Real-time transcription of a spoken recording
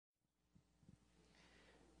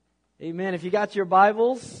Amen. If you got your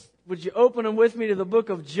Bibles, would you open them with me to the book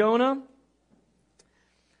of Jonah?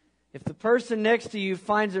 If the person next to you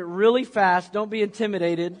finds it really fast, don't be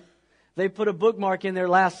intimidated. They put a bookmark in there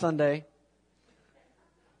last Sunday.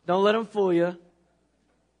 Don't let them fool you.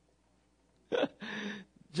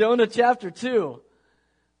 Jonah chapter 2.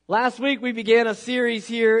 Last week we began a series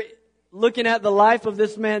here looking at the life of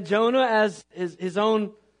this man Jonah as his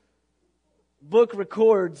own book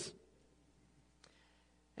records.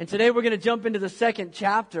 And today we're going to jump into the second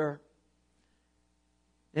chapter.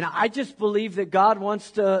 And I just believe that God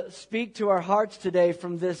wants to speak to our hearts today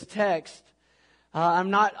from this text. I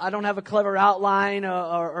don't have a clever outline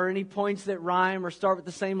or any points that rhyme or start with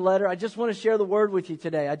the same letter. I just want to share the word with you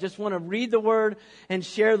today. I just want to read the word and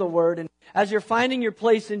share the word. And as you're finding your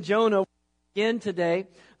place in Jonah again today,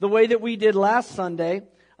 the way that we did last Sunday,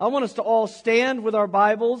 I want us to all stand with our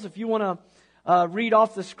Bibles. If you want to read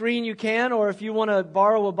off the screen, you can, or if you want to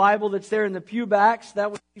borrow a Bible that's there in the pew backs,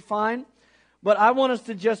 that would be fine. But I want us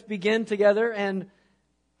to just begin together and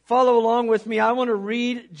follow along with me. I want to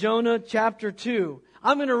read Jonah chapter 2.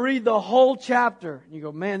 I'm going to read the whole chapter. And you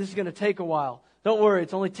go, man, this is going to take a while. Don't worry,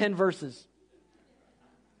 it's only 10 verses.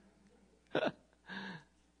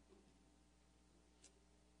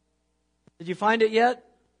 Did you find it yet?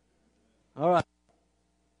 All right.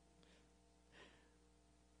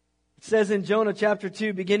 It says in Jonah chapter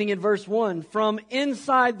 2, beginning in verse 1, from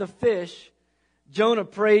inside the fish, Jonah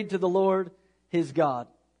prayed to the Lord his God.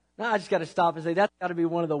 Now I just got to stop and say that's got to be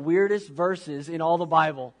one of the weirdest verses in all the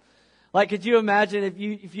Bible. Like, could you imagine if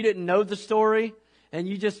you didn't know the story and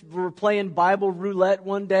you just were playing Bible roulette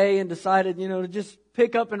one day and decided, to just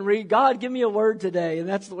pick up and read, God, give me a word today. And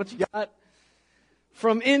that's what you got.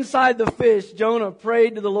 From inside the fish, Jonah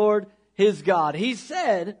prayed to the Lord his God. He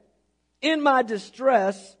said, in my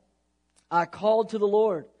distress, I called to the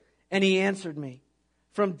Lord, and He answered me.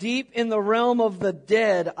 From deep in the realm of the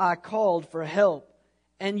dead, I called for help,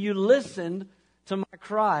 and You listened to my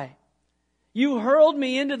cry. You hurled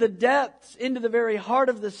me into the depths, into the very heart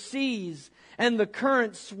of the seas, and the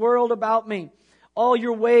currents swirled about me. All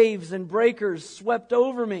Your waves and breakers swept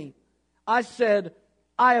over me. I said,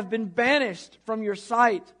 I have been banished from Your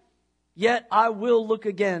sight, yet I will look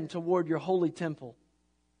again toward Your holy temple.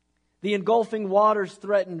 The engulfing waters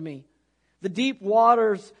threatened me. The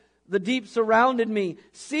deep surrounded me.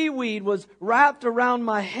 Seaweed was wrapped around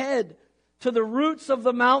my head. To the roots of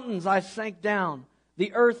the mountains I sank down.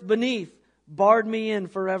 The earth beneath barred me in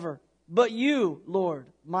forever. But You, Lord,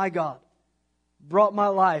 my God, brought my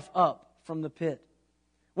life up from the pit.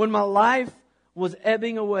 When my life was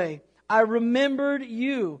ebbing away, I remembered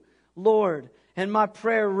You, Lord, and my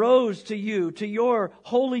prayer rose to You, to Your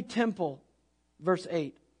holy temple. Verse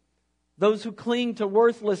 8. Those who cling to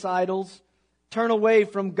worthless idols turn away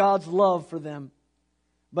from God's love for them.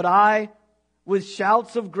 But I, with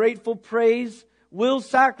shouts of grateful praise, will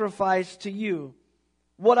sacrifice to You.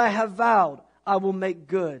 What I have vowed, I will make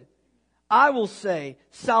good. I will say,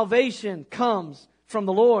 salvation comes from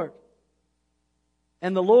the Lord.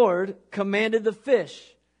 And the Lord commanded the fish,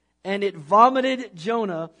 and it vomited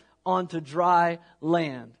Jonah onto dry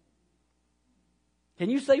land. Can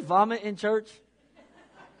you say vomit in church?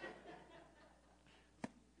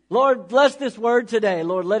 Lord, bless this word today.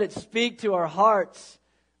 Lord, let it speak to our hearts,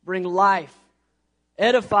 bring life,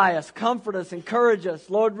 edify us, comfort us, encourage us.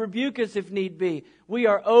 Lord, rebuke us if need be. We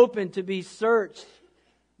are open to be searched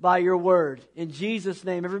by Your word. In Jesus'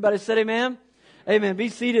 name. Everybody said amen? Amen. Be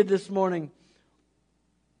seated this morning.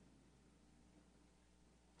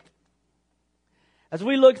 As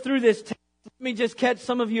we look through this text, let me just catch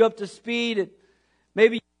some of you up to speed.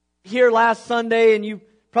 Maybe here last Sunday and you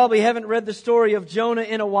probably haven't read the story of Jonah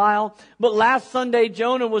in a while. But last Sunday,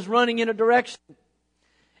 Jonah was running in a direction.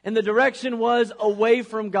 And the direction was away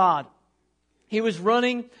from God. He was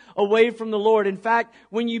running away from the Lord. In fact,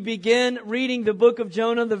 when you begin reading the book of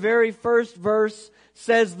Jonah, the very first verse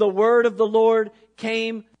says, the word of the Lord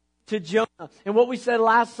came to Jonah. And what we said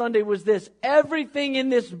last Sunday was this: everything in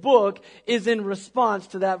this book is in response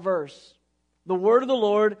to that verse. The word of the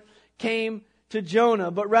Lord came to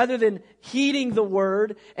Jonah, but rather than heeding the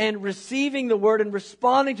word and receiving the word and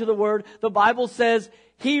responding to the word, the Bible says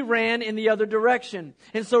he ran in the other direction.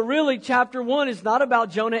 And so really chapter 1 is not about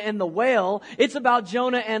Jonah and the whale, it's about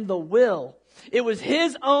Jonah and the will. It was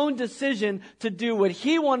his own decision to do what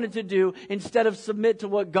he wanted to do instead of submit to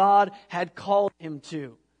what God had called him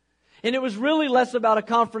to. And it was really less about a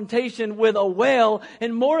confrontation with a whale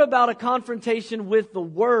and more about a confrontation with the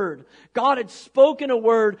Word. God had spoken a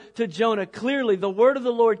word to Jonah clearly. The word of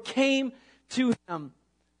the Lord came to him.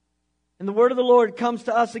 And the word of the Lord comes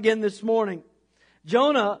to us again this morning.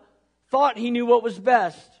 Jonah thought he knew what was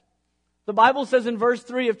best. The Bible says in verse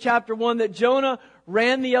 3 of chapter 1 that Jonah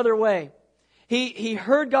ran the other way. He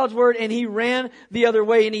heard God's word and he ran the other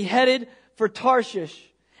way and he headed for Tarshish.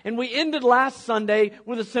 And we ended last Sunday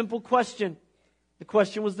with a simple question. The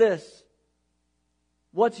question was this: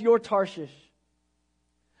 what's your Tarshish?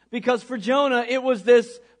 Because for Jonah, it was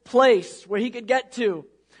this place where he could get to,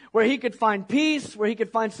 where he could find peace, where he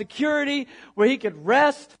could find security, where he could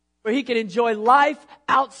rest, where he could enjoy life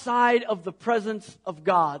outside of the presence of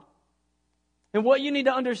God. And what you need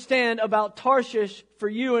to understand about Tarshish for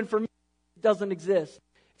you and for me, it doesn't exist.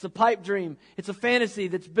 It's a pipe dream. It's a fantasy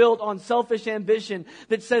that's built on selfish ambition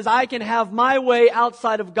that says I can have my way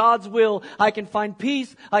outside of God's will. I can find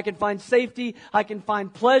peace. I can find safety. I can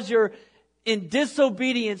find pleasure in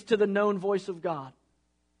disobedience to the known voice of God.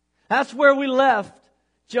 That's where we left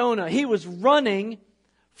Jonah. He was running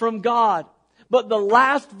from God. But the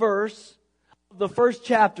last verse of the first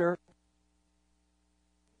chapter,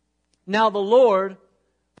 now the Lord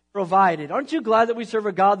provided. Aren't you glad that we serve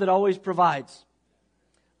a God that always provides?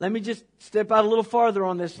 Let me just step out a little farther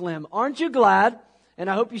on this limb. Aren't you glad, and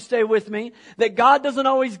I hope you stay with me, that God doesn't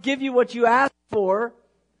always give you what you ask for,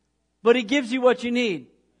 but He gives you what you need?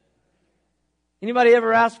 Anybody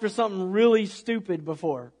ever asked for something really stupid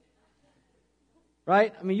before?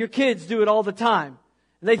 Right? I mean, your kids do it all the time.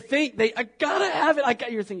 They think, I gotta have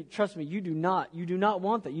it. You're thinking, trust me, you do not. You do not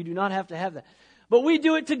want that. You do not have to have that. But we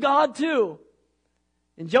do it to God too.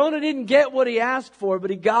 And Jonah didn't get what he asked for, but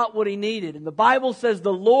he got what he needed. And the Bible says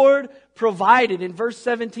the Lord provided, in verse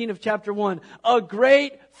 17 of chapter 1, a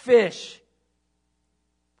great fish.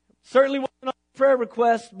 Certainly wasn't a prayer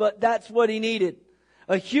request, but that's what he needed.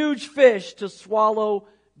 A huge fish to swallow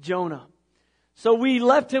Jonah. So we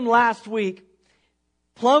left him last week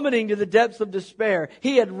plummeting to the depths of despair.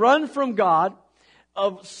 He had run from God.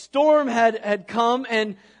 A storm had come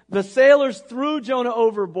and the sailors threw Jonah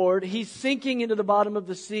overboard. He's sinking into the bottom of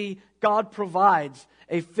the sea. God provides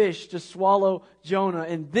a fish to swallow Jonah.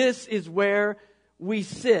 And this is where we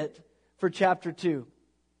sit for chapter 2.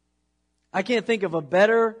 I can't think of a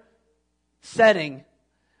better setting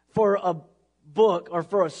for a book or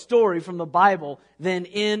for a story from the Bible than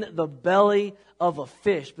in the belly of a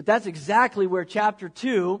fish. But that's exactly where chapter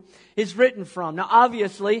 2 is written from. Now,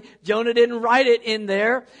 obviously, Jonah didn't write it in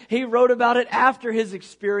there. He wrote about it after his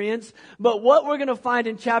experience. But what we're going to find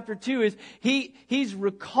in chapter 2 is he's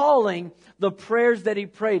recalling the prayers that he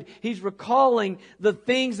prayed. He's recalling the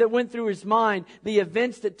things that went through his mind, the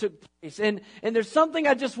events that took place. And there's something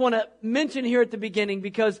I just want to mention here at the beginning,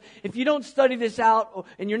 because if you don't study this out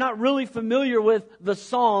and you're not really familiar with the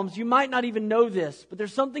Psalms, you might not even know this. But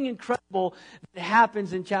there's something incredible that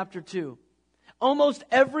happens in chapter 2. Almost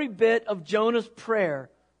every bit of Jonah's prayer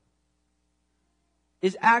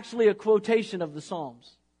is actually a quotation of the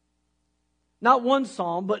Psalms. Not one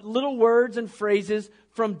psalm, but little words and phrases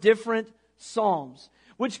from different psalms,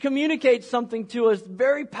 which communicates something to us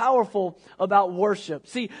very powerful about worship.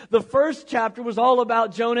 See, the first chapter was all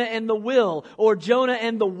about Jonah and the will, or Jonah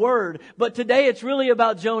and the word. But today it's really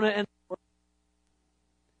about Jonah and the word.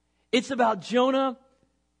 It's about Jonah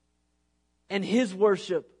and his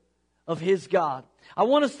worship of his God. I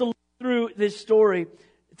want us to look through this story,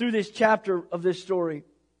 through this chapter of this story.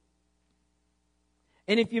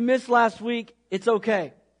 And if you missed last week, it's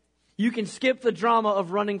okay. You can skip the drama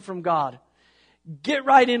of running from God. Get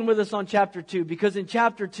right in with us on chapter 2, because in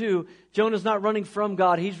chapter 2, Jonah's not running from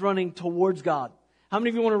God, he's running towards God. How many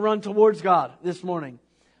of you want to run towards God this morning?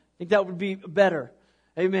 I think that would be better.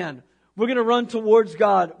 Amen. We're going to run towards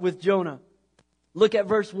God with Jonah. Look at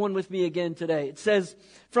verse 1 with me again today. It says,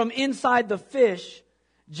 from inside the fish,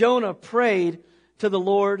 Jonah prayed to the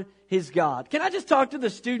Lord his God. Can I just talk to the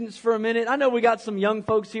students for a minute? I know we got some young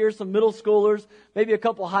folks here, some middle schoolers, maybe a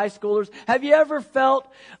couple high schoolers. Have you ever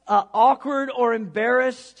felt awkward or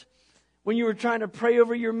embarrassed when you were trying to pray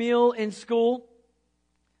over your meal in school?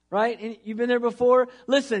 Right? And you've been there before?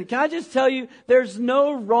 Listen, can I just tell you, there's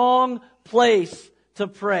no wrong place to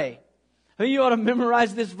pray. You ought to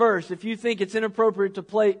memorize this verse if you think it's inappropriate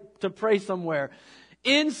to pray somewhere.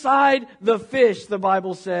 Inside the fish, the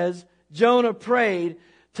Bible says, Jonah prayed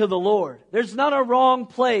to the Lord. There's not a wrong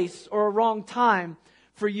place or a wrong time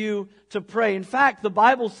for you to pray. In fact, the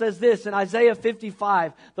Bible says this in Isaiah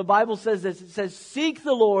 55. The Bible says this. It says, seek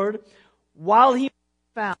the Lord while He is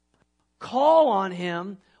found. Call on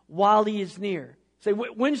Him while He is near. Say,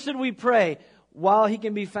 when should we pray? While He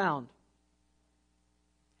can be found.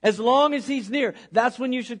 As long as He's near, that's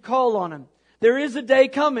when you should call on Him. There is a day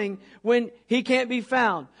coming when He can't be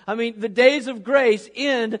found. I mean, the days of grace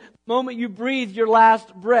end the moment you breathe your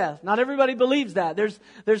last breath. Not everybody believes that.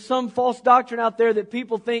 There's some false doctrine out there that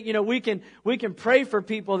people think, we can pray for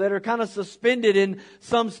people that are kind of suspended in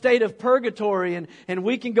some state of purgatory, and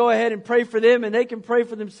we can go ahead and pray for them, and they can pray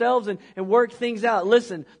for themselves and work things out.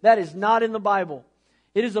 Listen, that is not in the Bible.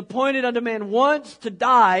 It is appointed unto man once to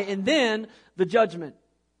die, and then the judgment.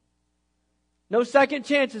 No second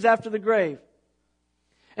chances after the grave.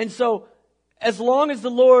 And so, as long as the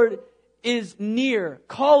Lord is near,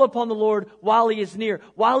 call upon the Lord while He is near,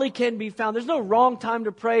 while He can be found. There's no wrong time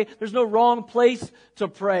to pray. There's no wrong place to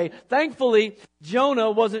pray. Thankfully, Jonah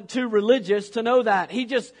wasn't too religious to know that. He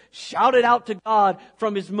just shouted out to God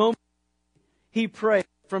from his moment he prayed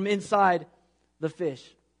from inside the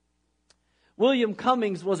fish. William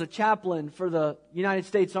Cummings was a chaplain for the United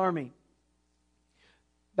States Army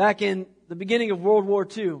back in the beginning of World War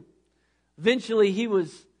II. Eventually, he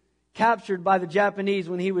was captured by the Japanese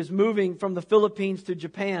when he was moving from the Philippines to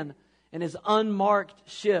Japan, and his unmarked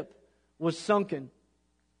ship was sunken.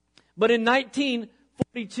 But in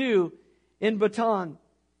 1942, in Bataan,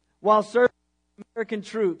 while serving American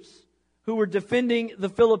troops who were defending the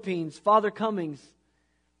Philippines, Father Cummings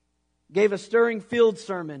gave a stirring field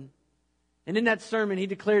sermon. And in that sermon, he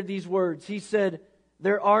declared these words. He said,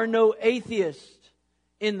 "There are no atheists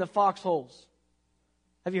in the foxholes."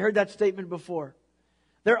 Have you heard that statement before?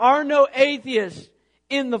 There are no atheists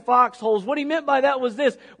in the foxholes. What he meant by that was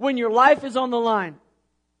this: when your life is on the line,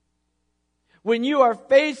 when you are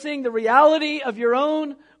facing the reality of your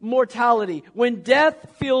own mortality, when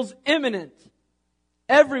death feels imminent,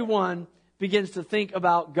 everyone begins to think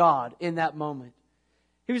about God in that moment.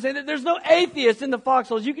 He was saying that there's no atheists in the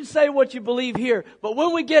foxholes. You can say what you believe here, but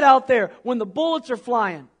when we get out there, when the bullets are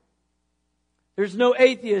flying, there's no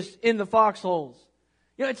atheists in the foxholes.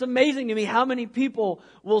 It's amazing to me how many people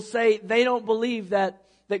will say they don't believe that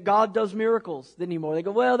God does miracles anymore. They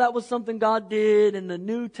go, well, that was something God did in the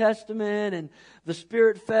New Testament, and the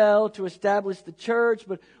Spirit fell to establish the church,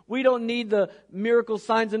 but we don't need the miracle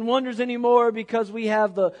signs and wonders anymore because we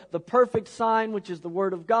have the perfect sign, which is the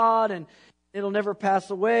Word of God, and it'll never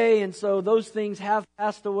pass away. And so those things have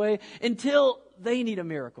passed away until they need a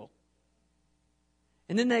miracle.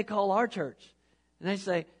 And then they call our church and they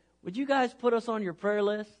say, would you guys put us on your prayer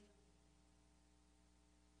list?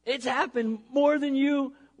 It's happened more than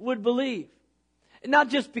you would believe. And not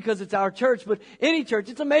just because it's our church, but any church.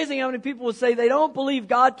 It's amazing how many people will say they don't believe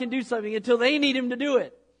God can do something until they need Him to do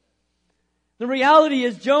it. The reality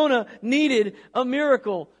is Jonah needed a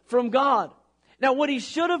miracle from God. Now, what he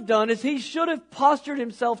should have done is he should have postured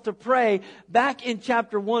himself to pray back in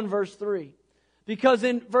chapter 1, verse 3. Because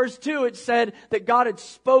in verse 2 it said that God had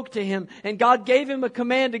spoke to him and God gave him a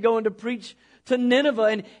command to go and to preach to Nineveh.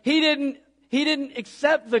 And he didn't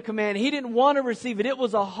accept the command. He didn't want to receive it. It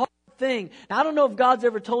was a hard thing. Now, I don't know if God's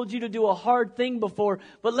ever told you to do a hard thing before,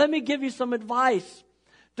 but let me give you some advice.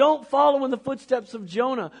 Don't follow in the footsteps of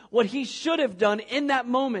Jonah. What he should have done in that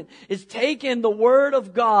moment is taken the Word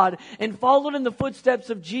of God and followed in the footsteps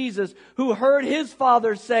of Jesus, who heard his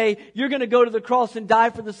Father say, you're going to go to the cross and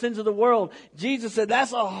die for the sins of the world. Jesus said,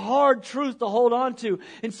 that's a hard truth to hold on to.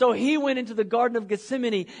 And so he went into the Garden of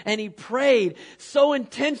Gethsemane and he prayed so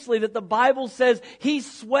intensely that the Bible says he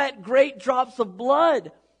sweat great drops of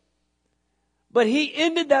blood. But he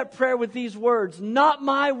ended that prayer with these words, not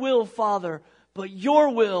my will, Father, but your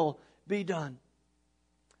will be done.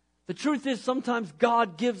 The truth is, sometimes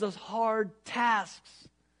God gives us hard tasks.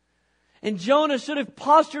 And Jonah should have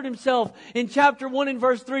postured himself in chapter 1 and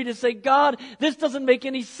verse 3 to say, God, this doesn't make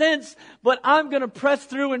any sense, but I'm going to press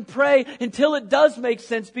through and pray until it does make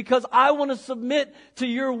sense because I want to submit to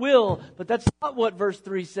your will. But that's not what verse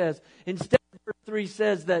 3 says. Instead, verse 3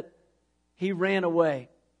 says that he ran away.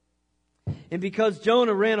 And because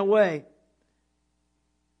Jonah ran away,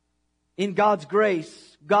 in God's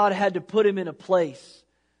grace, God had to put him in a place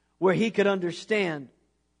where he could understand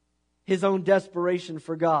his own desperation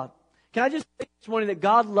for God. Can I just say this morning that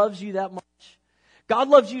God loves you that much? God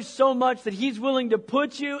loves you so much that He's willing to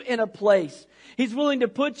put you in a place. He's willing to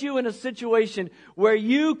put you in a situation where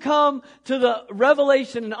you come to the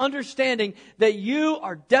revelation and understanding that you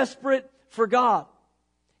are desperate for God.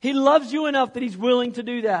 He loves you enough that He's willing to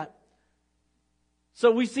do that. So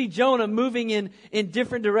we see Jonah moving in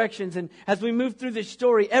different directions. And as we move through this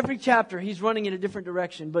story, every chapter he's running in a different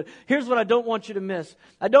direction. But here's what I don't want you to miss.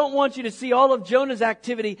 I don't want you to see all of Jonah's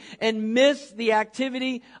activity and miss the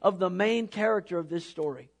activity of the main character of this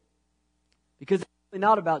story. Because it's really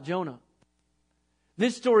not about Jonah.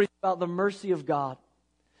 This story is about the mercy of God.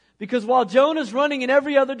 Because while Jonah's running in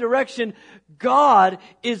every other direction, God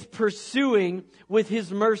is pursuing with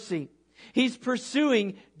His mercy. He's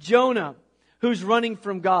pursuing Jonah, who's running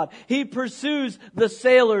from God. He pursues the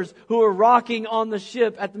sailors who are rocking on the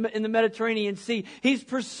ship in the Mediterranean Sea. He's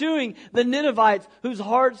pursuing the Ninevites whose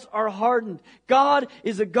hearts are hardened. God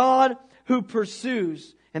is a God who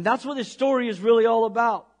pursues. And that's what this story is really all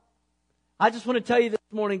about. I just want to tell you this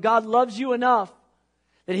morning, God loves you enough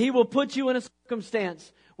that He will put you in a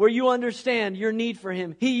circumstance where you understand your need for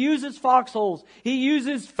Him. He uses foxholes. He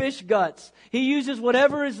uses fish guts. He uses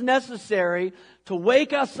whatever is necessary to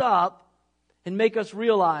wake us up and make us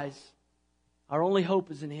realize our only hope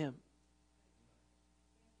is in Him.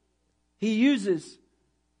 He uses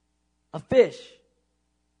a fish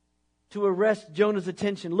to arrest Jonah's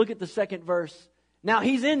attention. Look at the second verse. Now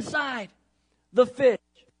he's inside the fish.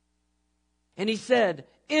 And he said,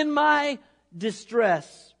 "In my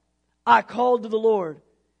distress, I called to the Lord,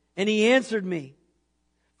 and He answered me.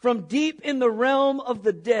 From deep in the realm of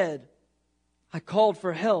the dead, I called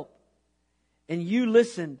for help, and You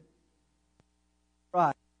listened."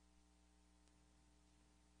 Right.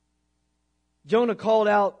 Jonah called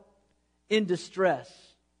out in distress.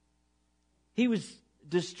 He was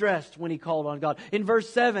distressed when he called on God. In verse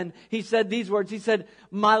 7, he said these words. He said,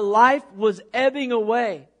 "My life was ebbing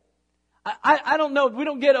away." I don't know. We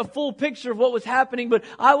don't get a full picture of what was happening, but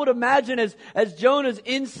I would imagine as Jonah's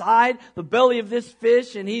inside the belly of this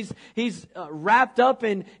fish and he's wrapped up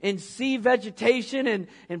in sea vegetation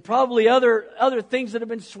and probably other things that have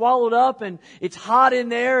been swallowed up, and it's hot in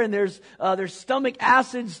there, and there's stomach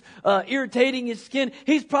acids irritating his skin.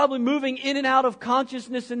 He's probably moving in and out of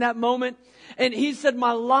consciousness in that moment. And he said,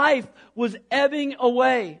 "My life was ebbing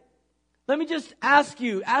away." Let me just ask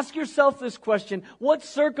yourself this question. What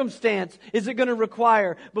circumstance is it going to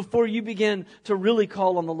require before you begin to really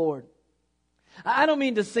call on the Lord? I don't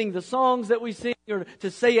mean to sing the songs that we sing or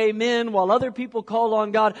to say amen while other people call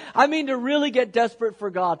on God. I mean to really get desperate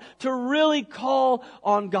for God, to really call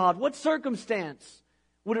on God. What circumstance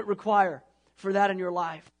would it require for that in your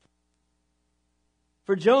life?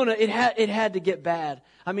 For Jonah, it had to get bad.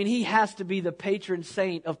 I mean, he has to be the patron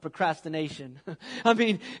saint of procrastination. I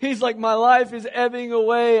mean, he's like, "My life is ebbing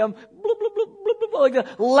away. I'm blah, blah, blah, blah, blah," like the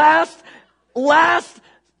last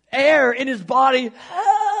air in his body.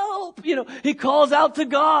 Help! He calls out to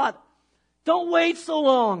God. Don't wait so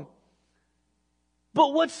long.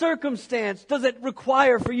 But what circumstance does it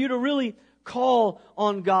require for you to really call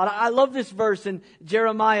on God? I love this verse in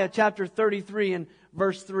Jeremiah chapter 33 and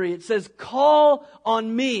verse 3. It says, "Call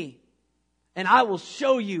on me, and I will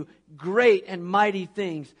show you great and mighty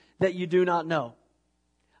things that you do not know."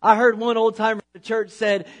 I heard one old timer at the church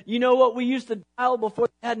said, "You know what we used to dial before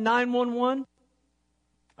they had 911?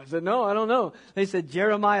 I said, "No, I don't know." They said,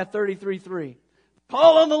 Jeremiah 33:3.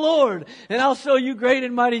 "Call on the Lord, and I'll show you great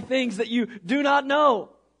and mighty things that you do not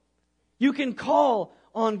know." You can call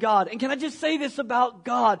on God. And can I just say this about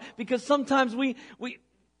God? Because sometimes we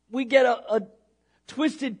get a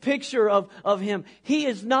twisted picture of Him. He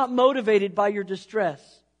is not motivated by your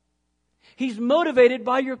distress. He's motivated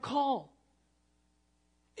by your call.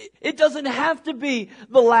 It doesn't have to be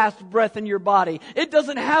the last breath in your body. It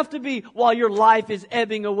doesn't have to be while your life is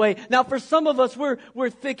ebbing away. Now, for some of us, we're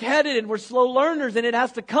thick-headed and we're slow learners, and it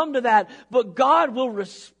has to come to that. But God will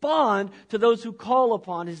respond to those who call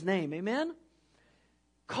upon His name. Amen?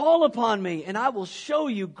 Call upon me, and I will show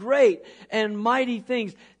you great and mighty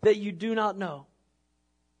things that you do not know.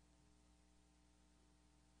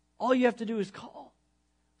 All you have to do is call.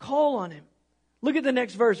 Call on Him. Look at the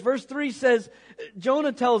next verse. Verse 3 says,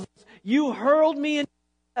 Jonah tells us, "You hurled me into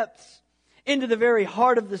the depths, into the very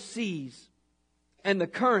heart of the seas, and the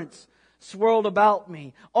currents swirled about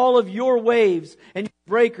me. All of your waves and your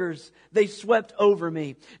breakers, they swept over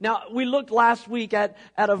me." Now, we looked last week at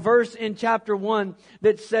a verse in chapter 1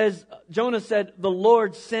 that says, Jonah said, "The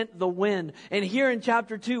Lord sent the wind." And here in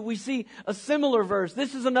chapter 2, we see a similar verse.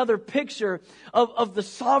 This is another picture of the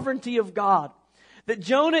sovereignty of God. That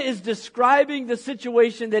Jonah is describing the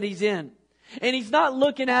situation that he's in. And he's not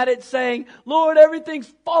looking at it saying, "Lord,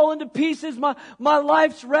 everything's fallen to pieces. My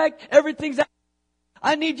life's wrecked. Everything's out.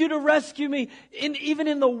 I need you to rescue me." Even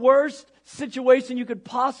in the worst situation you could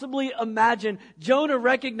possibly imagine, Jonah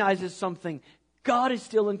recognizes something. God is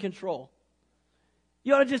still in control.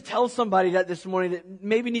 You ought to just tell somebody that this morning that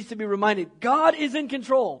maybe needs to be reminded. God is in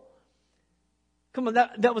control. Come on,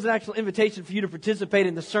 that was an actual invitation for you to participate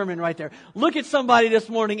in the sermon right there. Look at somebody this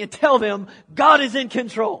morning and tell them, God is in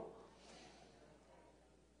control.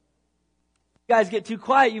 You guys get too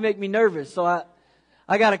quiet, you make me nervous. So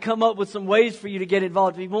I got to come up with some ways for you to get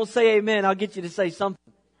involved. If you won't say amen, I'll get you to say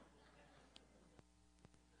something.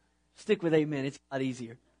 Stick with amen. It's a lot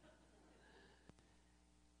easier.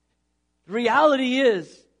 The reality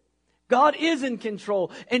is, God is in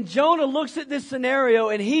control. And Jonah looks at this scenario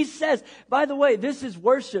and he says, by the way, this is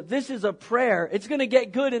worship. This is a prayer. It's going to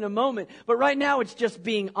get good in a moment. But right now it's just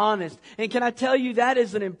being honest. And can I tell you, that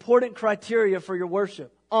is an important criteria for your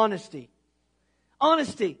worship. Honesty.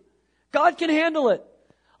 Honesty. God can handle it.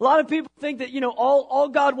 A lot of people think that, all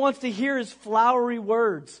God wants to hear is flowery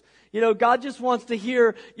words. God just wants to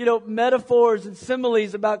hear, metaphors and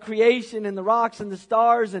similes about creation and the rocks and the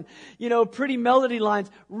stars and, pretty melody lines.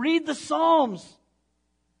 Read the Psalms.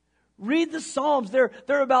 Read the Psalms. They're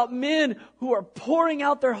about men who are pouring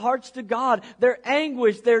out their hearts to God. Their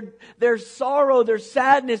anguish, their sorrow, their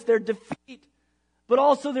sadness, their defeat, but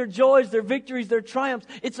also their joys, their victories, their triumphs.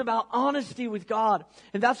 It's about honesty with God.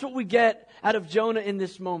 And that's what we get out of Jonah in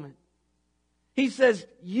this moment. He says,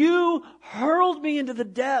 you hurled me into the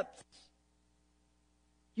depths.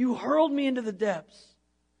 You hurled me into the depths.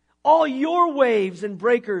 All your waves and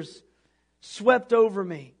breakers swept over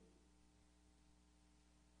me.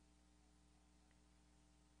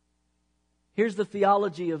 Here's the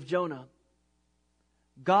theology of Jonah.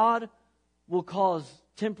 God will cause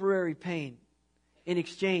temporary pain in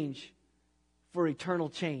exchange for eternal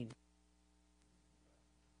change.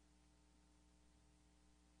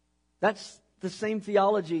 That's the same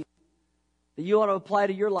theology that you ought to apply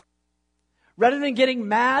to your life. Rather than getting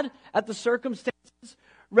mad at the circumstances,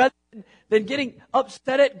 rather than getting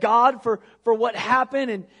upset at God for what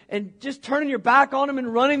happened and just turning your back on Him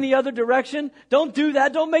and running the other direction, don't do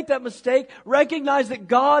that. Don't make that mistake. Recognize that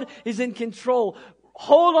God is in control.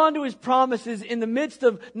 Hold on to His promises in the midst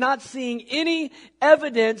of not seeing any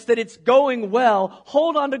evidence that it's going well.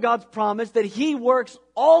 Hold on to God's promise that He works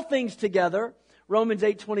all things together. Romans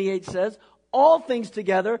 8:28 says, all things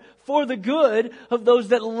together for the good of those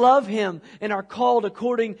that love Him and are called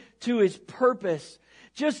according to His purpose.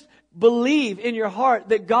 Just believe in your heart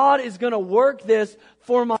that God is going to work this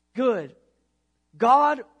for my good.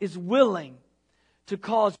 God is willing to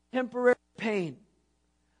cause temporary pain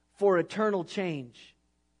for eternal change.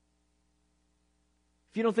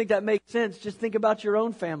 If you don't think that makes sense, just think about your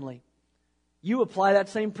own family. You apply that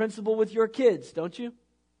same principle with your kids, don't you?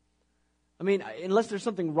 I mean, unless there's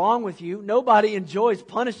something wrong with you, nobody enjoys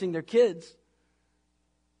punishing their kids.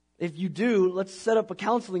 If you do, let's set up a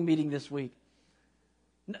counseling meeting this week.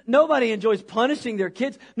 Nobody enjoys punishing their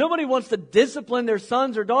kids. Nobody wants to discipline their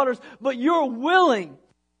sons or daughters, but you're willing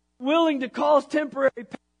to cause temporary pain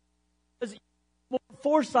because you have more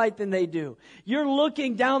foresight than they do. You're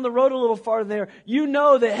looking down the road a little farther there. You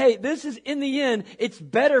know that, hey, this is in the end, it's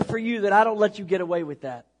better for you that I don't let you get away with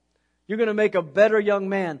that. You're going to make a better young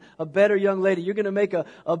man, a better young lady. You're going to make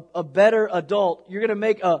a better adult. You're going to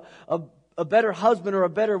make a better husband or a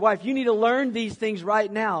better wife. You need to learn these things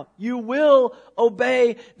right now. You will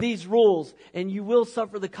obey these rules and you will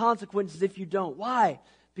suffer the consequences if you don't. Why?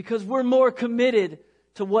 Because we're more committed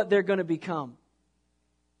to what they're going to become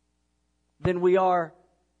than we are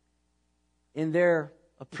in their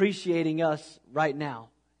appreciating us right now.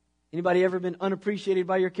 Anybody ever been unappreciated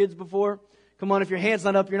by your kids before? Come on, if your hand's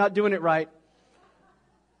not up, you're not doing it right.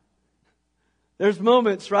 There's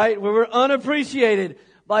moments, right, where we're unappreciated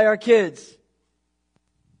by our kids.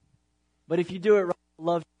 But if you do it right, they'll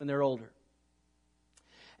love you when they're older.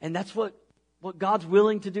 And that's what God's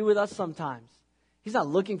willing to do with us sometimes. He's not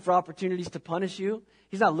looking for opportunities to punish you.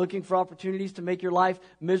 He's not looking for opportunities to make your life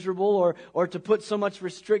miserable or to put so much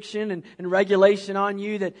restriction and regulation on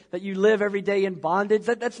you that you live every day in bondage.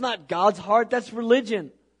 That's not God's heart. That's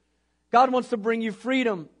religion. God wants to bring you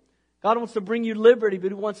freedom. God wants to bring you liberty,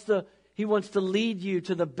 but He wants to lead you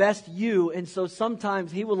to the best you. And so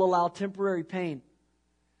sometimes He will allow temporary pain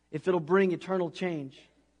if it'll bring eternal change.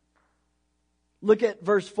 Look at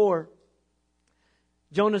verse 4.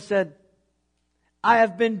 Jonah said, I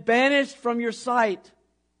have been banished from your sight,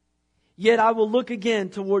 yet I will look again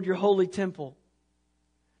toward your holy temple.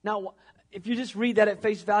 Now, if you just read that at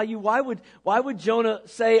face value, why would Jonah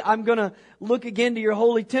say, I'm going to look again to your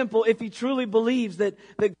holy temple if he truly believes that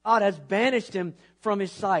God has banished him from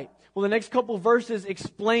his sight? Well, the next couple verses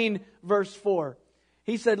explain verse 4.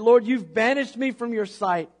 He said, Lord, you've banished me from your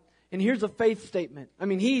sight. And here's a faith statement. I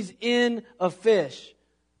mean, he's in a fish.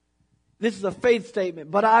 This is a faith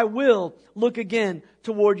statement. But I will look again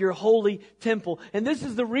toward your holy temple. And this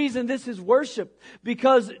is the reason this is worship.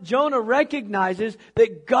 Because Jonah recognizes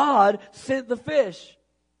that God sent the fish.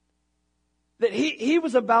 That he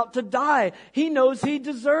was about to die. He knows he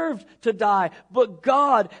deserved to die. But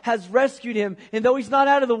God has rescued him. And though he's not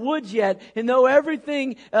out of the woods yet, and though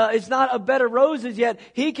everything is not a bed of roses yet,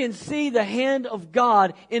 he can see the hand of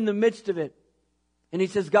God in the midst of it. And he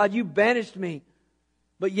says, God, you banished me,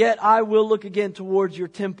 but yet I will look again towards your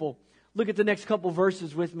temple. Look at the next couple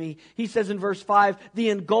verses with me. He says in verse 5, the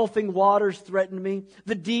engulfing waters threatened me.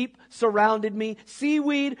 The deep surrounded me.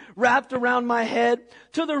 Seaweed wrapped around my head.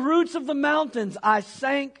 To the roots of the mountains I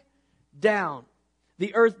sank down.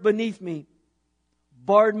 The earth beneath me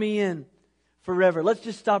barred me in forever. Let's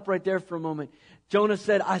just stop right there for a moment. Jonah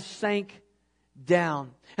said, I sank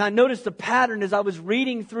down. And I noticed the pattern as I was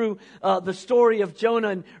reading through the story of Jonah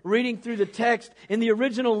and reading through the text. In the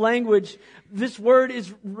original language, this word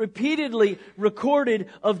is repeatedly recorded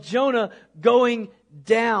of Jonah going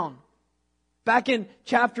down. Back in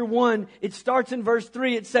chapter 1, it starts in verse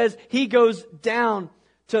 3. It says he goes down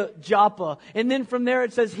to Joppa. And then from there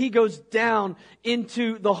it says he goes down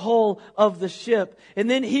into the hull of the ship. And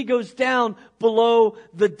then he goes down below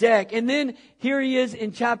the deck. And then here he is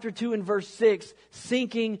in chapter 2 and verse 6,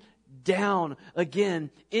 sinking down again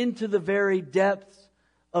into the very depths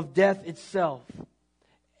of death itself.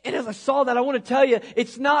 And as I saw that, I want to tell you,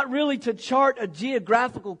 it's not really to chart a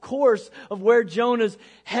geographical course of where Jonah's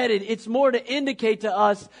headed. It's more to indicate to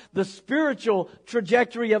us the spiritual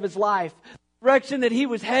trajectory of his life. The direction that he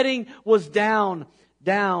was heading was down,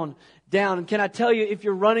 down, down. And can I tell you, if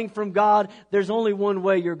you're running from God, there's only one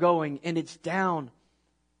way you're going, and it's down.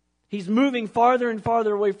 He's moving farther and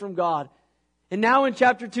farther away from God. And now in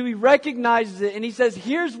chapter 2, he recognizes it, and he says,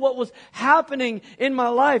 here's what was happening in my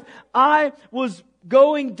life. I was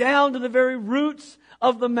going down to the very roots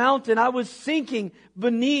of the mountain. I was sinking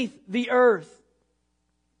beneath the earth.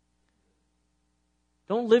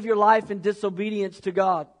 Don't live your life in disobedience to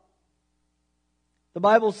God. The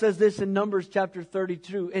Bible says this in Numbers chapter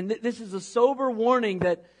 32. And this is a sober warning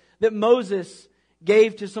that Moses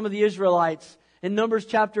gave to some of the Israelites. In Numbers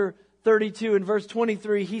chapter 32 and verse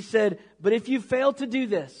 23, he said, but if you fail to do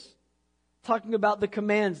this, talking about the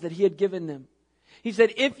commands that he had given them. He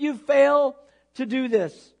said, if you fail to do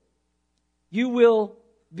this, you will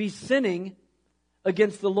be sinning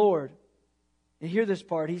against the Lord. And hear this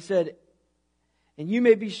part. He said, and you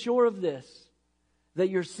may be sure of this, that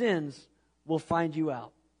your sins will find you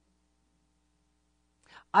out.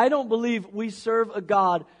 I don't believe we serve a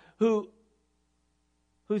God who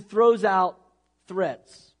throws out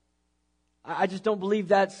threats. I just don't believe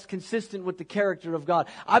that's consistent with the character of God.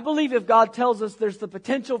 I believe if God tells us there's the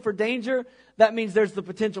potential for danger, that means there's the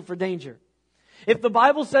potential for danger. If the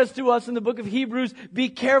Bible says to us in the book of Hebrews, be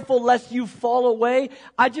careful lest you fall away,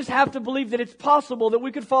 I just have to believe that it's possible that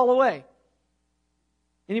we could fall away.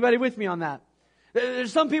 Anybody with me on that?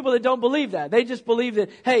 There's some people that don't believe that. They just believe that,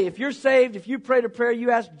 hey, if you're saved, if you prayed a prayer,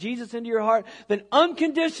 you ask Jesus into your heart, then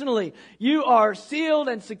unconditionally you are sealed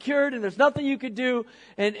and secured and there's nothing you could do.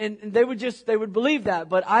 And they would believe that.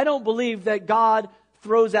 But I don't believe that God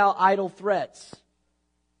throws out idle threats.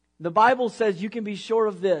 The Bible says you can be sure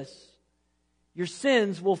of this. Your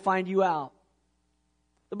sins will find you out.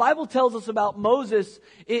 The Bible tells us about Moses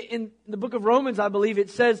in the book of Romans, I believe it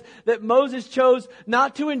says that Moses chose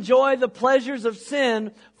not to enjoy the pleasures of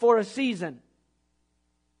sin for a season.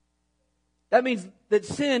 That means that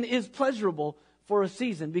sin is pleasurable for a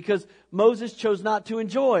season because Moses chose not to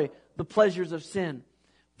enjoy the pleasures of sin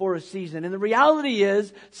for a season. And the reality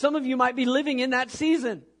is, some of you might be living in that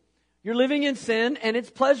season. You're living in sin and it's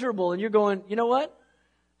pleasurable and you're going, you know what?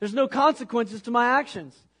 There's no consequences to my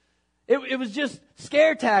actions. It was just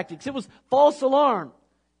scare tactics. It was false alarm.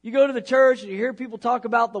 You go to the church and you hear people talk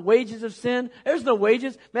about the wages of sin. There's no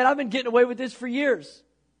wages. Man, I've been getting away with this for years.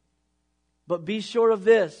 But be sure of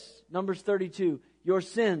this, Numbers 32, your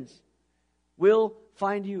sins will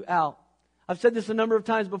find you out. I've said this a number of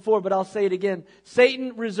times before, but I'll say it again.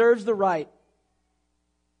 Satan reserves the right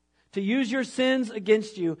to use your sins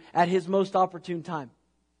against you at his most opportune time.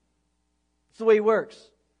 That's the way he works.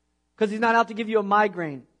 Because he's not out to give you a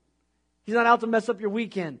migraine. He's not out to mess up your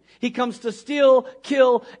weekend. He comes to steal,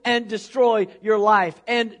 kill, and destroy your life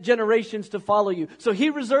and generations to follow you. So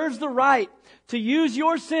he reserves the right to use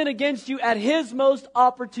your sin against you at his most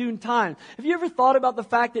opportune time. Have you ever thought about the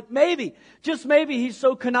fact that maybe, just maybe, he's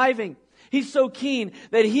so conniving, he's so keen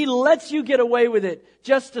that he lets you get away with it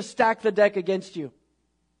just to stack the deck against you?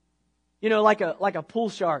 You know, like a pool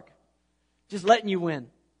shark, just letting you win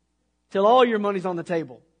till all your money's on the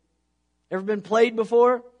table. Ever been played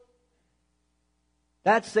before?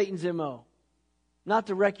 That's Satan's MO. Not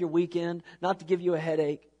to wreck your weekend, not to give you a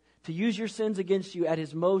headache, to use your sins against you at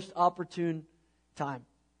his most opportune time.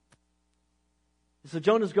 So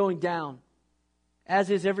Jonah's going down, as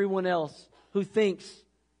is everyone else who thinks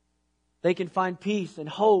they can find peace and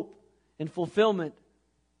hope and fulfillment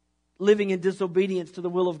living in disobedience to the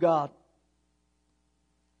will of God.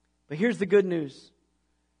 But here's the good news.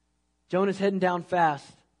 Jonah's heading down fast,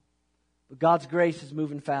 but God's grace is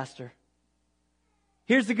moving faster.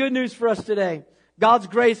 Here's the good news for us today. God's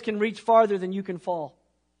grace can reach farther than you can fall.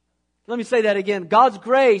 Let me say that again. God's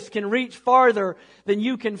grace can reach farther than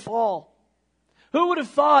you can fall. Who would have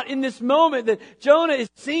thought in this moment that Jonah is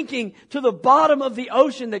sinking to the bottom of the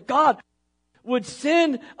ocean, that God would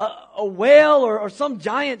send a whale or some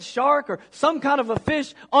giant shark or some kind of a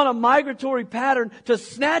fish on a migratory pattern to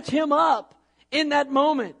snatch him up in that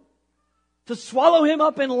moment, to swallow him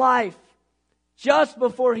up in life just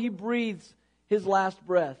before he breathes his last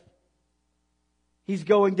breath. He's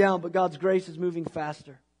going down, but God's grace is moving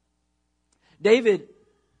faster. David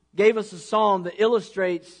gave us a psalm that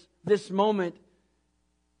illustrates this moment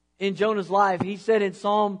in Jonah's life. He said in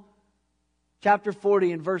Psalm chapter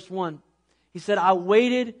 40 and verse 1, he said, I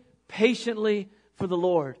waited patiently for the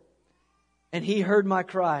Lord, and He heard my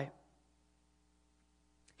cry.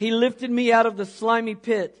 He lifted me out of the slimy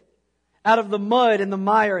pit, out of the mud and the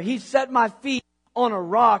mire. He set my feet on a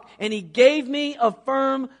rock, and He gave me a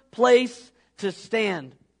firm place to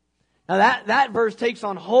stand. Now that verse takes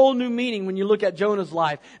on whole new meaning when you look at Jonah's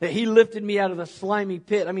life. That He lifted me out of the slimy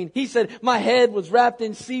pit. I mean, he said, my head was wrapped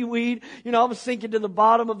in seaweed. I was sinking to the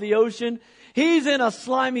bottom of the ocean. He's in a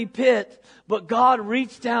slimy pit, but God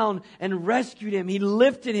reached down and rescued him. He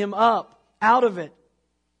lifted him up out of it.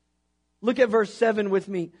 Look at verse 7 with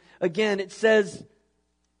me. Again, it says,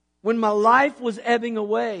 when my life was ebbing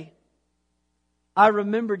away, I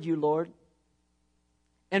remembered You, Lord,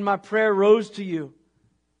 and my prayer rose to You,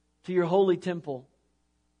 to Your holy temple.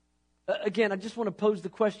 Again, I just want to pose the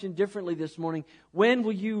question differently this morning. When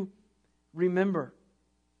will you remember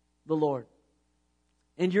the Lord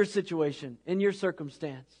in your situation, in your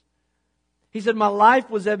circumstance? He said, my life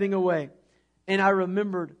was ebbing away, and I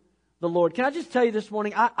remembered the Lord. Can I just tell you this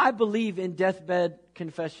morning, I believe in deathbed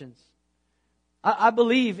confessions. I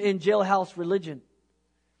believe in jailhouse religion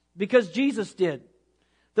because Jesus did.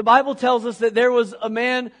 The Bible tells us that there was a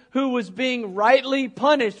man who was being rightly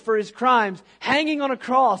punished for his crimes, hanging on a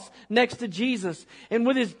cross next to Jesus. And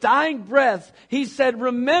with his dying breath, he said,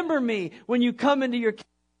 remember me when you come into your kingdom.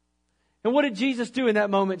 And what did Jesus do in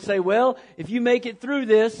that moment? Say, well, if you make it through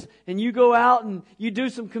this and you go out and you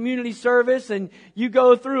do some community service and you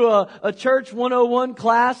go through a church 101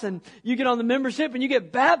 class and you get on the membership and you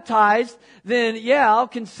get baptized, then yeah, I'll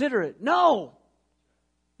consider it. No,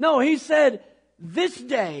 He said, this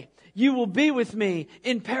day you will be with me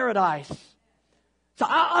in paradise. So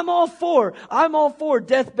I'm all for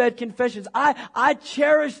deathbed confessions. I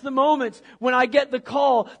cherish the moments when I get the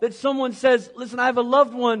call that someone says, listen, I have a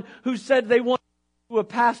loved one who said they want to a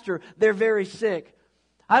pastor. They're very sick.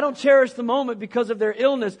 I don't cherish the moment because of their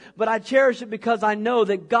illness, but I cherish it because I know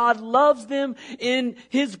that God loves them in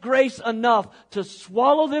His grace enough to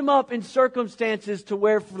swallow them up in circumstances to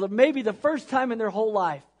where for maybe the first time in their whole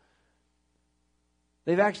life,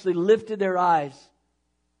 they've actually lifted their eyes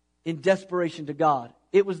in desperation to God.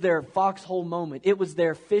 It was their foxhole moment. It was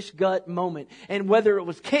their fish gut moment. And whether it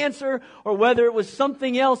was cancer or whether it was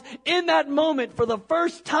something else, in that moment, for the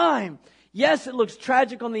first time, yes, it looks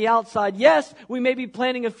tragic on the outside. Yes, we may be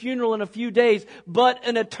planning a funeral in a few days, but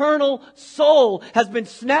an eternal soul has been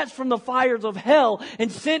snatched from the fires of hell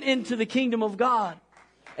and sent into the kingdom of God.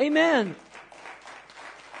 Amen.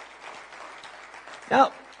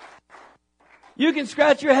 Now, you can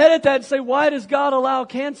scratch your head at that and say, why does God allow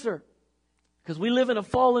cancer? Because we live in a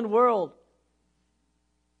fallen world.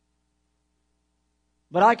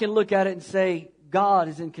 But I can look at it and say, God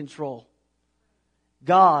is in control.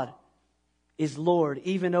 God is Lord,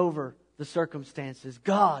 even over the circumstances.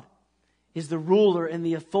 God is the ruler and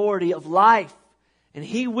the authority of life. And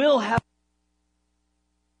He will have.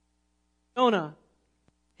 Jonah,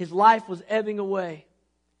 his life was ebbing away.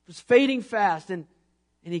 It was fading fast, and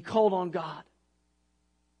he called on God.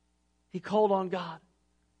 He called on God.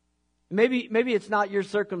 Maybe it's not your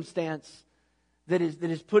circumstance that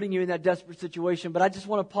is putting you in that desperate situation, but I just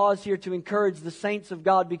want to pause here to encourage the saints of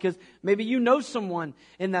God, because maybe you know someone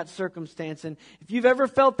in that circumstance. And if you've ever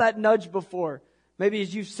felt that nudge before, maybe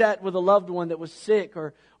as you sat with a loved one that was sick,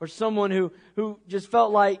 or someone who just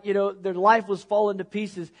felt like, their life was falling to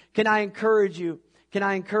pieces, can I encourage you? Can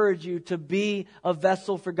I encourage you to be a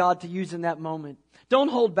vessel for God to use in that moment? Don't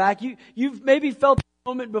hold back. You've maybe felt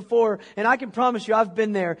moment before, and I can promise you I've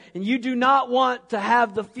been there, and you do not want to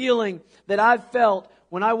have the feeling that I've felt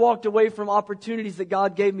when I walked away from opportunities that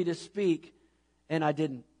God gave me to speak and I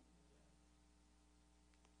didn't.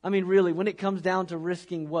 I mean, really, when it comes down to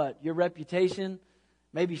risking what? Your reputation?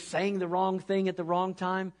 Maybe saying the wrong thing at the wrong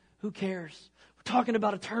time? Who cares? We're talking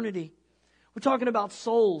about eternity. We're talking about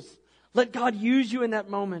souls. Let God use you in that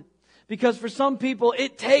moment. Because for some people,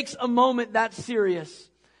 it takes a moment that serious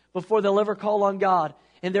before they'll ever call on God.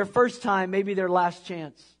 And their first time, maybe their last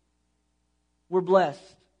chance. We're blessed.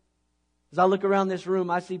 As I look around this room,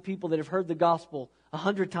 I see people that have heard the gospel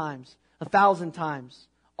 100 times, 1,000 times.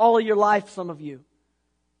 All of your life, some of you.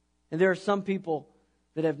 And there are some people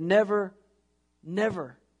that have never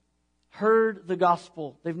heard the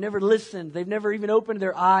gospel. They've never listened. They've never even opened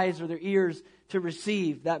their eyes or their ears to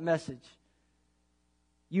receive that message.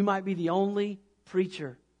 You might be the only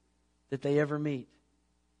preacher that they ever meet.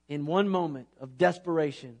 In one moment of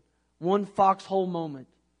desperation, one foxhole moment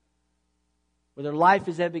where their life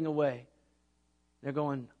is ebbing away, they're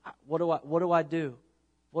going, what do I do?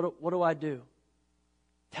 What do I do?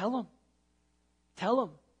 Tell them. Tell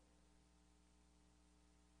them.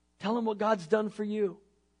 Tell them what God's done for you.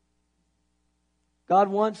 God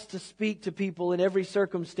wants to speak to people in every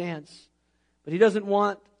circumstance, but He doesn't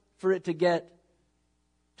want for it to get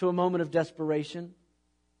to a moment of desperation.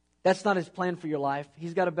 That's not His plan for your life.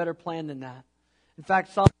 He's got a better plan than that. In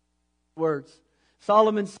fact,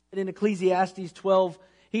 Solomon said in Ecclesiastes 12,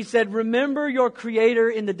 he said, "Remember your Creator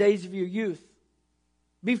in the days of your youth,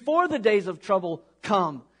 before the days of trouble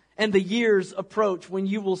come and the years approach when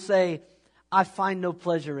you will say, I find no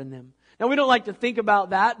pleasure in them." Now, we don't like to think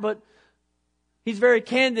about that, but he's very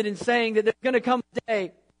candid in saying that there's going to come a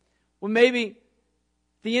day when maybe at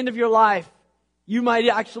the end of your life, you might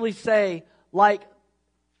actually say, like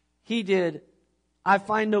he did, "I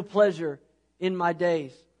find no pleasure in my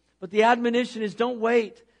days." But the admonition is don't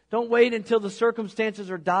wait. Don't wait until the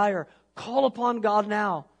circumstances are dire. Call upon God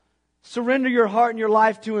now. Surrender your heart and your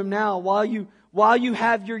life to Him now while you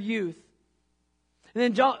have your youth.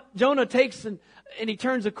 And then Jonah takes and he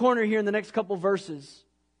turns a corner here in the next couple verses.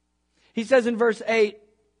 He says in verse 8,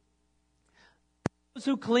 "Those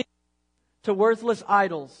who cling to worthless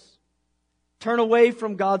idols turn away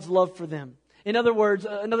from God's love for them." In other words,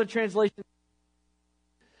 another translation,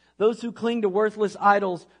 those who cling to worthless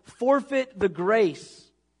idols forfeit the grace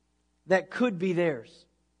that could be theirs.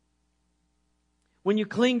 When you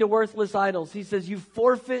cling to worthless idols, he says you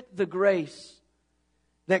forfeit the grace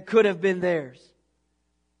that could have been theirs.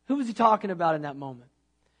 Who was he talking about in that moment?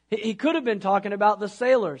 He could have been talking about the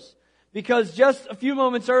sailors, because just a few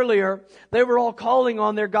moments earlier, they were all calling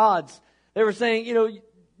on their gods. They were saying,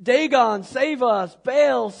 Dagon, save us.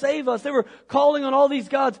 Baal, save us. They were calling on all these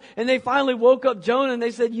gods. And they finally woke up Jonah and they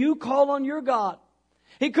said, you call on your God.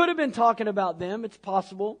 He could have been talking about them. It's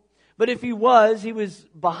possible. But if he was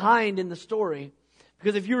behind in the story.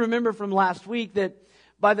 Because if you remember from last week that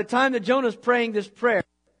by the time that Jonah's praying this prayer,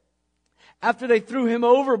 after they threw him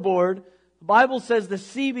overboard, the Bible says the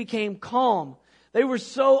sea became calm. They were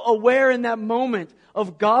so aware in that moment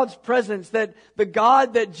of God's presence that the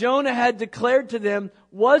God that Jonah had declared to them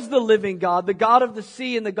was the living God, the God of the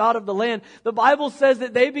sea and the God of the land. The Bible says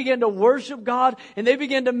that they began to worship God and they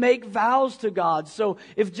began to make vows to God. So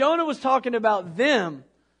if Jonah was talking about them,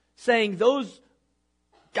 saying those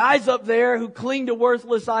guys up there who cling to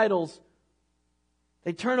worthless idols,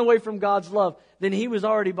 they turn away from God's love, then he was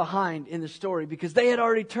already behind in the story because they had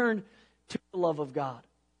already turned to the love of God.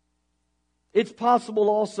 It's possible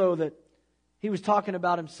also that he was talking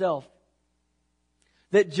about himself.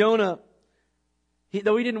 That Jonah,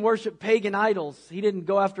 though he didn't worship pagan idols, he didn't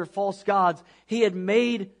go after false gods, he had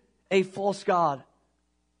made a false god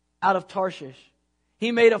out of Tarshish.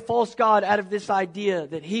 He made a false god out of this idea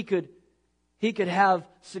that he could have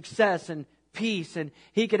success and peace and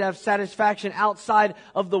he could have satisfaction outside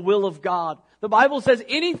of the will of God. The Bible says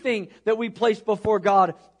anything that we place before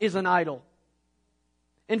God is an idol.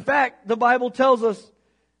 In fact, the Bible tells us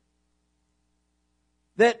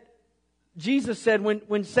that Jesus said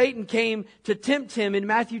when Satan came to tempt him in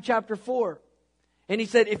Matthew chapter 4, and he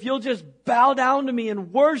said, if you'll just bow down to me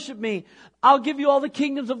and worship me, I'll give you all the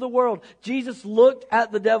kingdoms of the world. Jesus looked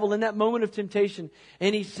at the devil in that moment of temptation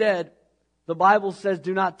and he said, the Bible says,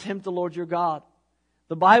 do not tempt the Lord your God.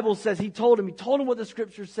 The Bible says, he told him what the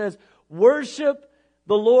Scripture says, worship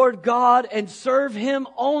the Lord God and serve Him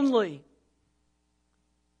only.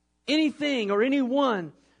 Anything or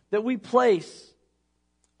anyone that we place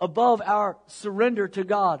above our surrender to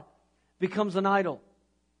God becomes an idol.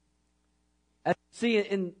 As you see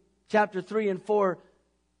in chapter 3 and 4,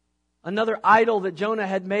 another idol that Jonah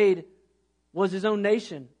had made was his own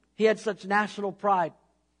nation. He had such national pride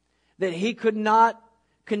that he could not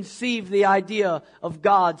conceive the idea of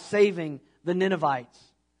God saving the Ninevites.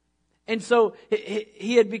 And so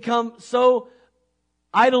he had become so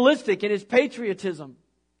idolistic in his patriotism.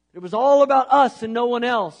 It was all about us and no one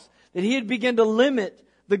else, that he had begun to limit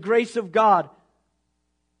the grace of God.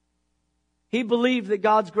 He believed that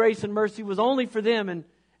God's grace and mercy was only for them and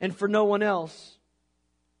and for no one else.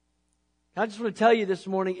 I just want to tell you this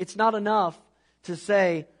morning, it's not enough to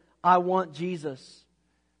say, I want Jesus.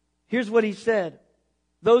 Here's what he said.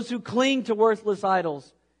 Those who cling to worthless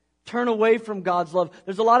idols turn away from God's love.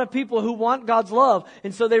 There's a lot of people who want God's love,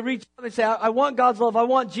 and so they reach out and say, I want God's love, I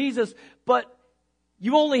want Jesus, but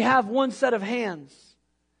you only have one set of hands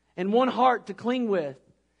and one heart to cling with.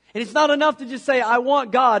 And it's not enough to just say, I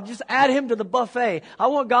want God. Just add Him to the buffet. I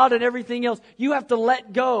want God and everything else. You have to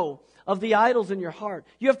let go of the idols in your heart.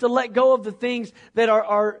 You have to let go of the things that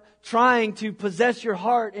are trying to possess your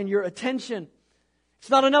heart and your attention. It's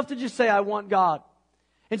not enough to just say, I want God.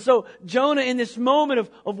 And so Jonah, in this moment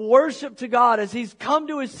of worship to God, as he's come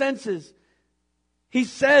to his senses, he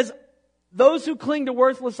says, those who cling to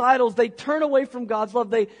worthless idols, they turn away from God's love.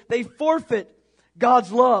 They forfeit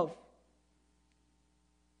God's love.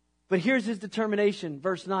 But here's his determination,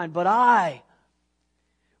 verse 9. But I,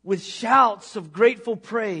 with shouts of grateful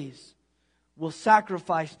praise, will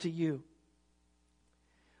sacrifice to you.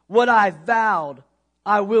 What I vowed,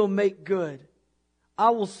 I will make good.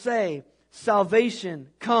 I will say, salvation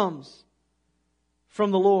comes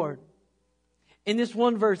from the Lord. In this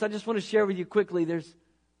one verse, I just want to share with you quickly, there's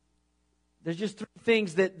just three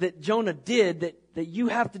things that Jonah did that you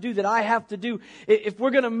have to do, that I have to do. If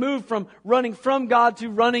we're going to move from running from God to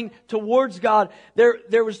running towards God,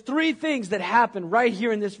 there was three things that happened right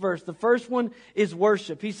here in this verse. The first one is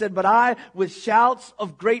worship. He said, but I, with shouts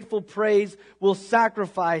of grateful praise, will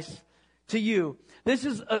sacrifice to you. This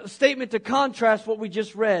is a statement to contrast what we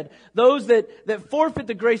just read. Those that forfeit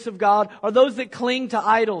the grace of God are those that cling to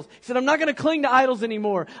idols. He said, I'm not going to cling to idols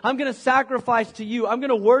anymore. I'm going to sacrifice to you. I'm going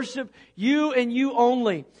to worship you and you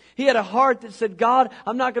only. He had a heart that said, God,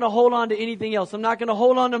 I'm not going to hold on to anything else. I'm not going to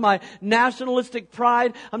hold on to my nationalistic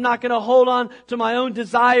pride. I'm not going to hold on to my own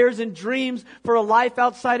desires and dreams for a life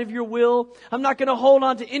outside of your will. I'm not going to hold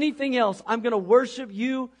on to anything else. I'm going to worship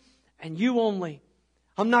you and you only.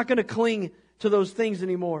 I'm not going to cling to those things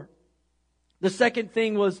anymore. The second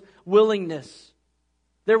thing was willingness.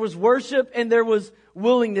 There was worship and there was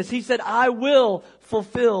willingness. He said, I will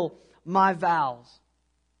fulfill my vows.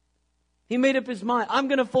 He made up his mind. I'm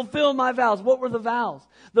going to fulfill my vows. What were the vows?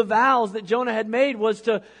 The vows that Jonah had made was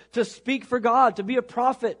to speak for God, to be a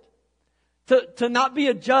prophet, to not be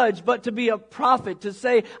a judge, but to be a prophet, to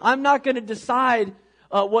say, I'm not going to decide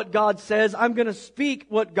what God says. I'm going to speak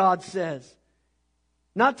what God says.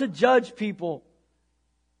 Not to judge people,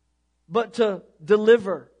 but to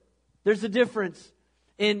deliver. There's a difference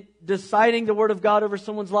in deciding the Word of God over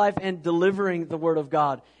someone's life and delivering the Word of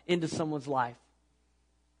God into someone's life.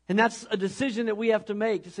 And that's a decision that we have to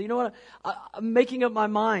make. To say, you know what, I'm making up my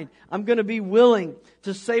mind. I'm going to be willing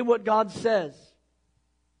to say what God says.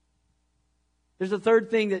 There's a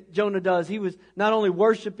third thing that Jonah does. He was not only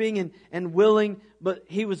worshiping and willing, but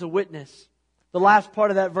he was a witness. The last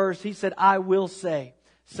part of that verse, he said, I will say,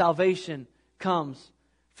 salvation comes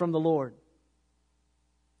from the Lord.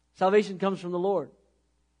 Salvation comes from the Lord.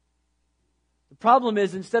 The problem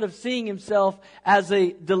is, instead of seeing himself as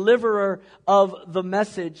a deliverer of the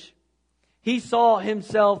message, he saw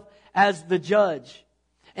himself as the judge.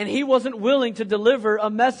 And he wasn't willing to deliver a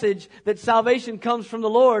message that salvation comes from the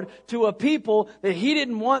Lord to a people that he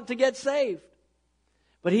didn't want to get saved.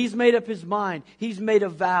 But he's made up his mind. He's made a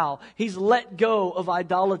vow. He's let go of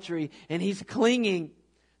idolatry. And he's clinging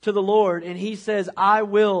to the Lord. And he says, I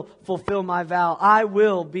will fulfill my vow. I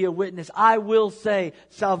will be a witness. I will say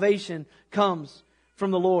salvation comes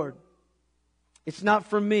from the Lord. It's not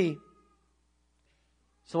from me.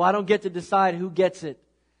 So I don't get to decide who gets it.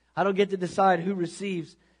 I don't get to decide who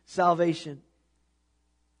receives salvation.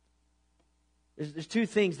 There's two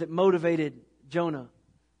things that motivated Jonah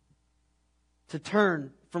to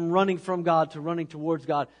turn from running from God to running towards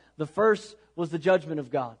God. The first was the judgment of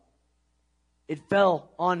God. It fell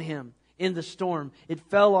on him in the storm. It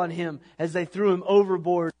fell on him as they threw him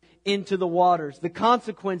overboard into the waters. The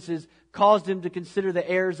consequences caused him to consider the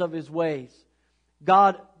errors of his ways.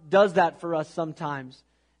 God does that for us sometimes.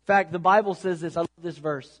 In fact, the Bible says this. I love this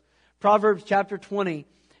verse. Proverbs chapter 20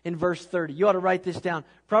 and verse 30. You ought to write this down.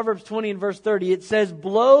 Proverbs 20 and verse 30. It says,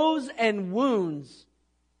 blows and wounds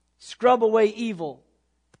scrub away evil,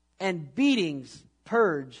 and beatings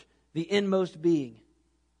purge the inmost being.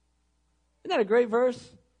 Isn't that a great verse?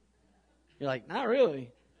 You're like, not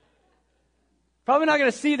really. Probably not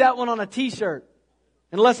going to see that one on a t-shirt,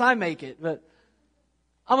 unless I make it. But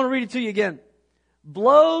I'm going to read it to you again.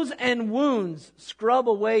 Blows and wounds scrub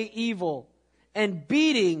away evil, and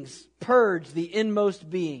beatings purge the inmost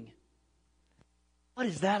being. What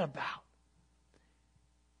is that about?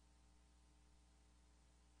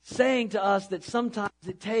 Saying to us that sometimes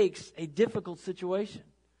it takes a difficult situation.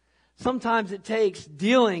 Sometimes it takes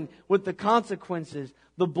dealing with the consequences,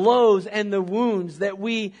 the blows and the wounds that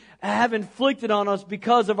we have inflicted on us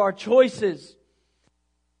because of our choices.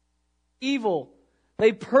 Evil,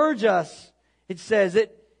 they purge us, it says.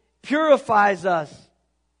 It purifies us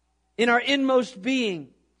in our inmost being.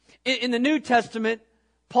 In the New Testament,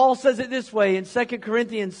 Paul says it this way in 2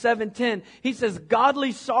 Corinthians 7:10. He says,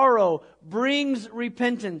 godly sorrow brings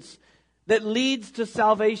repentance that leads to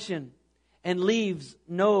salvation and leaves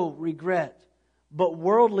no regret. But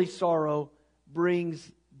worldly sorrow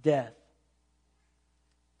brings death.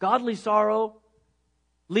 Godly sorrow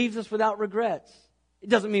leaves us without regrets. It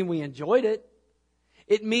doesn't mean we enjoyed it.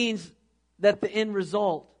 It means that the end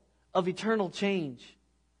result of eternal change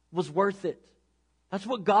was worth it. That's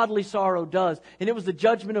what godly sorrow does. And it was the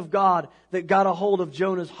judgment of God that got a hold of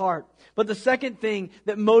Jonah's heart. But the second thing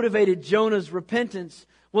that motivated Jonah's repentance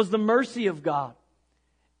was the mercy of God.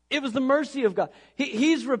 It was the mercy of God.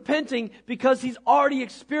 He's repenting because he's already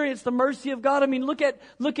experienced the mercy of God. I mean, look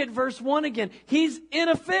at verse 1 again. He's in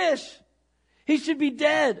a fish. He should be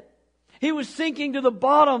dead. He was sinking to the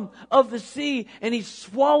bottom of the sea, and he's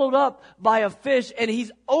swallowed up by a fish, and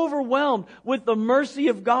he's overwhelmed with the mercy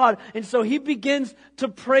of God. And so he begins to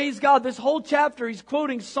praise God. This whole chapter, he's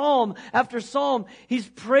quoting psalm after psalm. He's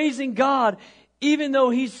praising God, even though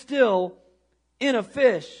he's still in a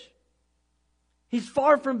fish. He's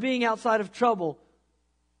far from being outside of trouble,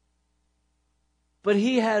 but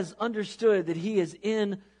he has understood that he is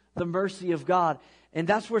in the mercy of God. And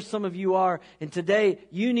that's where some of you are. And today,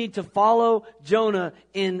 you need to follow Jonah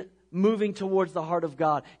in moving towards the heart of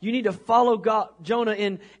God. You need to follow Jonah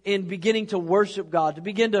in beginning to worship God, to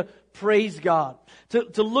begin to praise God,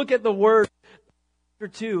 to look at the Word chapter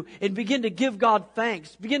 2 and begin to give God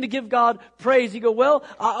thanks, begin to give God praise. You go, well,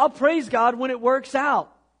 I'll praise God when it works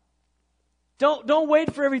out. Don't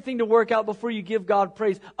wait for everything to work out before you give God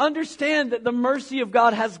praise. Understand that the mercy of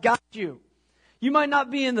God has got you. You might not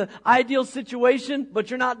be in the ideal situation, but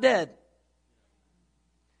you're not dead.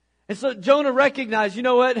 And so Jonah recognized, you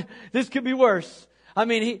know what? This could be worse. I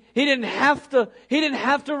mean, he didn't have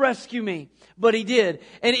to rescue me, but he did.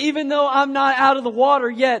 And even though I'm not out of the water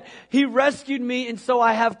yet, he rescued me, and so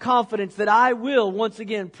I have confidence that I will once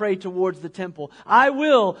again pray towards the temple. I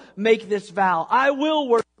will make this vow. I will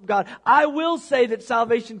worship God. I will say that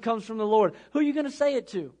salvation comes from the Lord. Who are you going to say it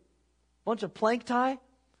to? Bunch of plank tie?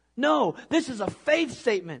 No, this is a faith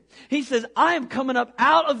statement. He says, I am coming up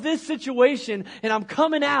out of this situation, and I'm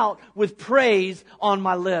coming out with praise on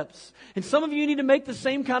my lips. And some of you need to make the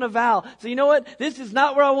same kind of vow. So you know what? This is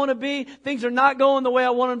not where I want to be. Things are not going the way I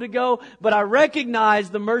want them to go. But I recognize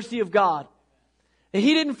the mercy of God. And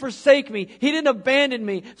He didn't forsake me. He didn't abandon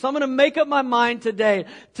me. So I'm going to make up my mind today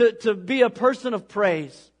to be a person of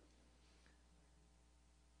praise.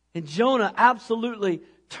 And Jonah absolutely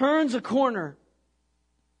turns a corner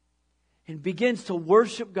and begins to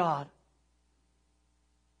worship God.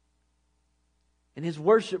 And his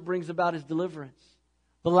worship brings about his deliverance.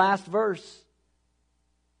 The last verse,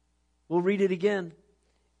 we'll read it again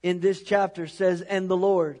in this chapter, says, and the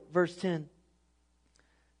Lord, verse 10,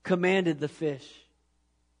 commanded the fish.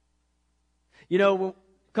 You know,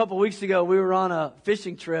 a couple weeks ago we were on a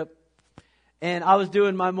fishing trip, and I was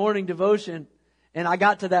doing my morning devotion, and I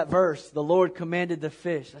got to that verse, the Lord commanded the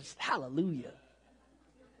fish. I said, hallelujah.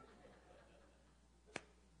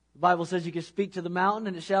 The Bible says you can speak to the mountain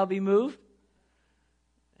and it shall be moved.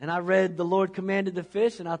 And I read the Lord commanded the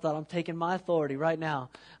fish, and I thought, I'm taking my authority right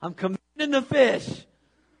now. I'm commanding the fish.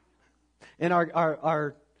 And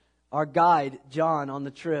our guide, John, on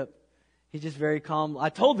the trip, he's just very calm. I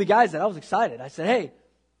told the guys that. I was excited. I said, hey,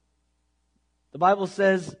 the Bible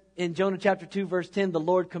says in Jonah chapter 2, verse 10, the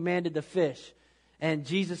Lord commanded the fish. And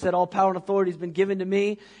Jesus said, all power and authority has been given to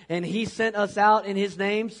me, and He sent us out in His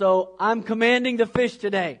name, so I'm commanding the fish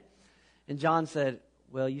today. And John said,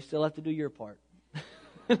 well, you still have to do your part.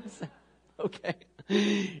 Okay,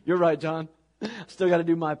 you're right, John. Still got to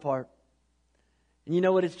do my part. And you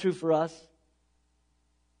know what? It's true for us.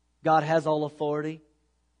 God has all authority.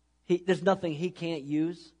 There's nothing He can't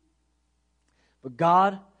use. But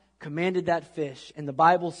God commanded that fish, and the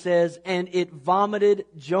Bible says, and it vomited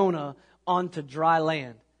Jonah onto dry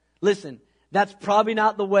land. Listen, that's probably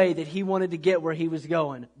not the way that he wanted to get where he was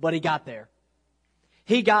going, but he got there.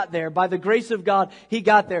 He got there. By the grace of God, he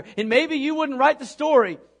got there. And maybe you wouldn't write the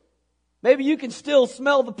story. Maybe you can still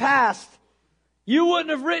smell the past. You wouldn't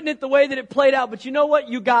have written it the way that it played out, but you know what?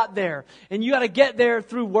 You got there. And you got to get there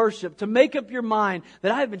through worship, to make up your mind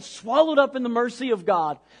that I have been swallowed up in the mercy of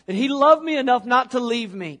God, that He loved me enough not to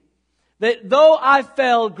leave me, that though I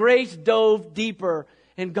fell, grace dove deeper,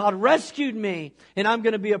 and God rescued me, and I'm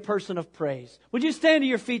going to be a person of praise. Would you stand to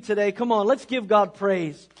your feet today? Come on, let's give God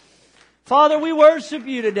praise. Father, we worship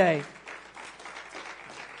you today.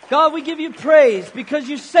 God, we give you praise because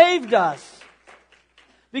you saved us.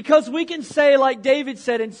 Because we can say, like David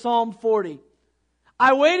said in Psalm 40,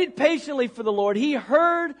 I waited patiently for the Lord. He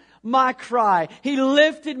heard my cry. He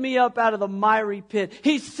lifted me up out of the miry pit.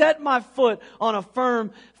 He set my foot on a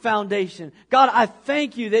firm foundation. God, I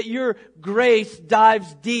thank you that your grace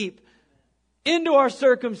dives deep into our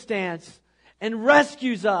circumstance and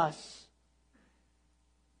rescues us.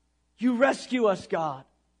 You rescue us, God.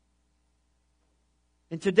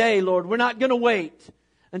 And today, Lord, we're not going to wait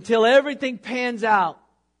until everything pans out.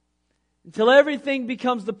 Until everything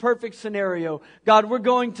becomes the perfect scenario. God, we're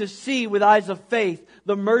going to see with eyes of faith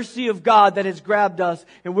the mercy of God that has grabbed us.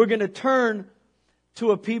 And we're going to turn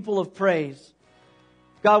to a people of praise.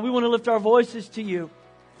 God, we want to lift our voices to you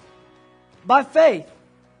by faith.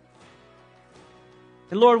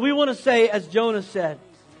 And Lord, we want to say, as Jonah said,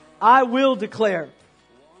 I will declare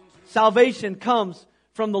salvation comes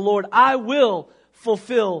from the Lord. I will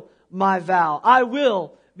fulfill my vow. I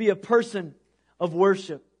will be a person of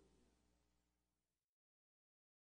worship.